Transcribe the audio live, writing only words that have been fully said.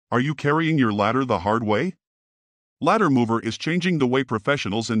Are you carrying your ladder the hard way? Ladder Mover is changing the way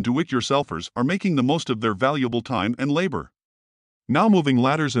professionals and do-it-yourselfers are making the most of their valuable time and labor. Now moving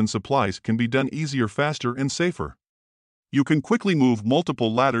ladders and supplies can be done easier, faster, and safer. You can quickly move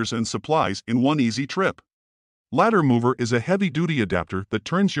multiple ladders and supplies in one easy trip. Ladder Mover is a heavy-duty adapter that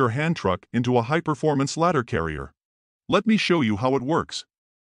turns your hand truck into a high-performance ladder carrier. Let me show you how it works.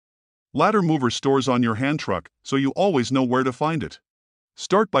 Ladder Mover stores on your hand truck, so you always know where to find it.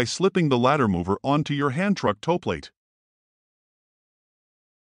 Start by slipping the ladder mover onto your hand truck tow plate.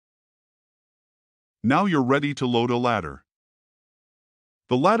 Now you're ready to load a ladder.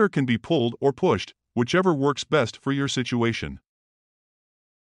 The ladder can be pulled or pushed, whichever works best for your situation.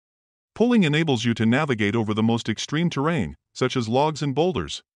 Pulling enables you to navigate over the most extreme terrain, such as logs and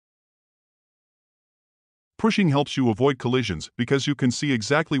boulders. Pushing helps you avoid collisions because you can see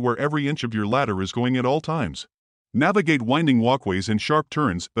exactly where every inch of your ladder is going at all times. Navigate winding walkways and sharp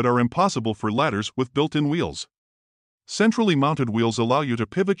turns that are impossible for ladders with built-in wheels. Centrally mounted wheels allow you to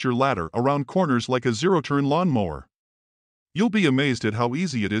pivot your ladder around corners like a zero-turn lawnmower. You'll be amazed at how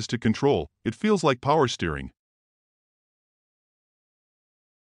easy it is to control. It feels like power steering.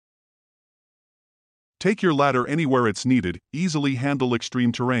 Take your ladder anywhere it's needed. Easily handle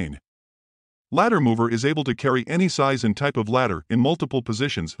extreme terrain. Ladder Mover is able to carry any size and type of ladder in multiple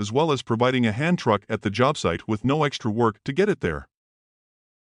positions, as well as providing a hand truck at the job site with no extra work to get it there.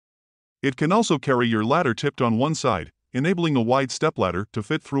 It can also carry your ladder tipped on one side, enabling a wide stepladder to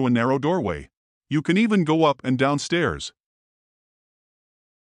fit through a narrow doorway. You can even go up and down stairs.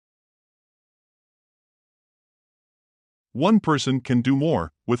 One person can do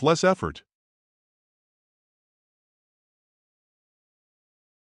more with less effort.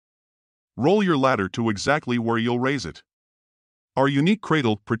 Roll your ladder to exactly where you'll raise it. Our unique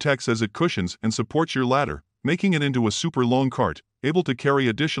cradle protects as it cushions and supports your ladder, making it into a super long cart, able to carry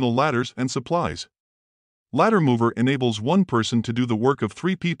additional ladders and supplies. Ladder Mover enables one person to do the work of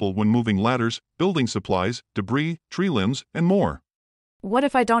 3 people when moving ladders, building supplies, debris, tree limbs, and more. What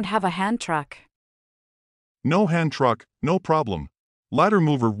if I don't have a hand truck? No hand truck, no problem. Ladder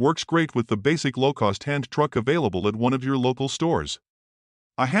Mover works great with the basic low-cost hand truck available at one of your local stores.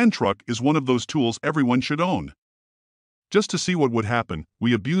 A hand truck is one of those tools everyone should own. Just to see what would happen,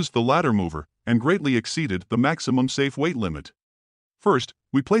 we abused the ladder mover and greatly exceeded the maximum safe weight limit. First,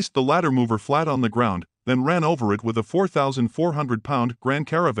 we placed the ladder mover flat on the ground, then ran over it with a 4,400-pound Grand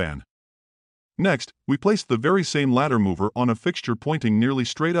Caravan. Next, we placed the very same ladder mover on a fixture pointing nearly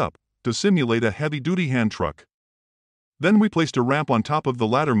straight up, to simulate a heavy-duty hand truck. Then we placed a ramp on top of the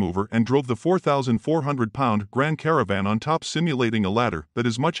ladder mover and drove the 4,400-pound Grand Caravan on top, simulating a ladder that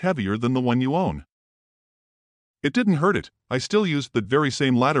is much heavier than the one you own. It didn't hurt it. I still used that very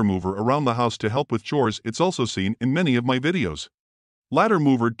same ladder mover around the house to help with chores. It's also seen in many of my videos. Ladder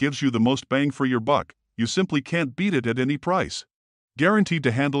Mover gives you the most bang for your buck. You simply can't beat it at any price. Guaranteed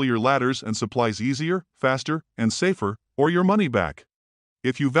to handle your ladders and supplies easier, faster, and safer, or your money back.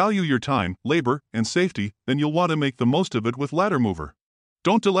 If you value your time, labor, and safety, then you'll want to make the most of it with Ladder Mover.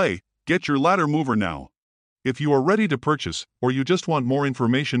 Don't delay, get your Ladder Mover now. If you are ready to purchase, or you just want more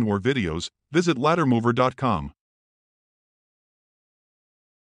information or videos, visit laddermover.com.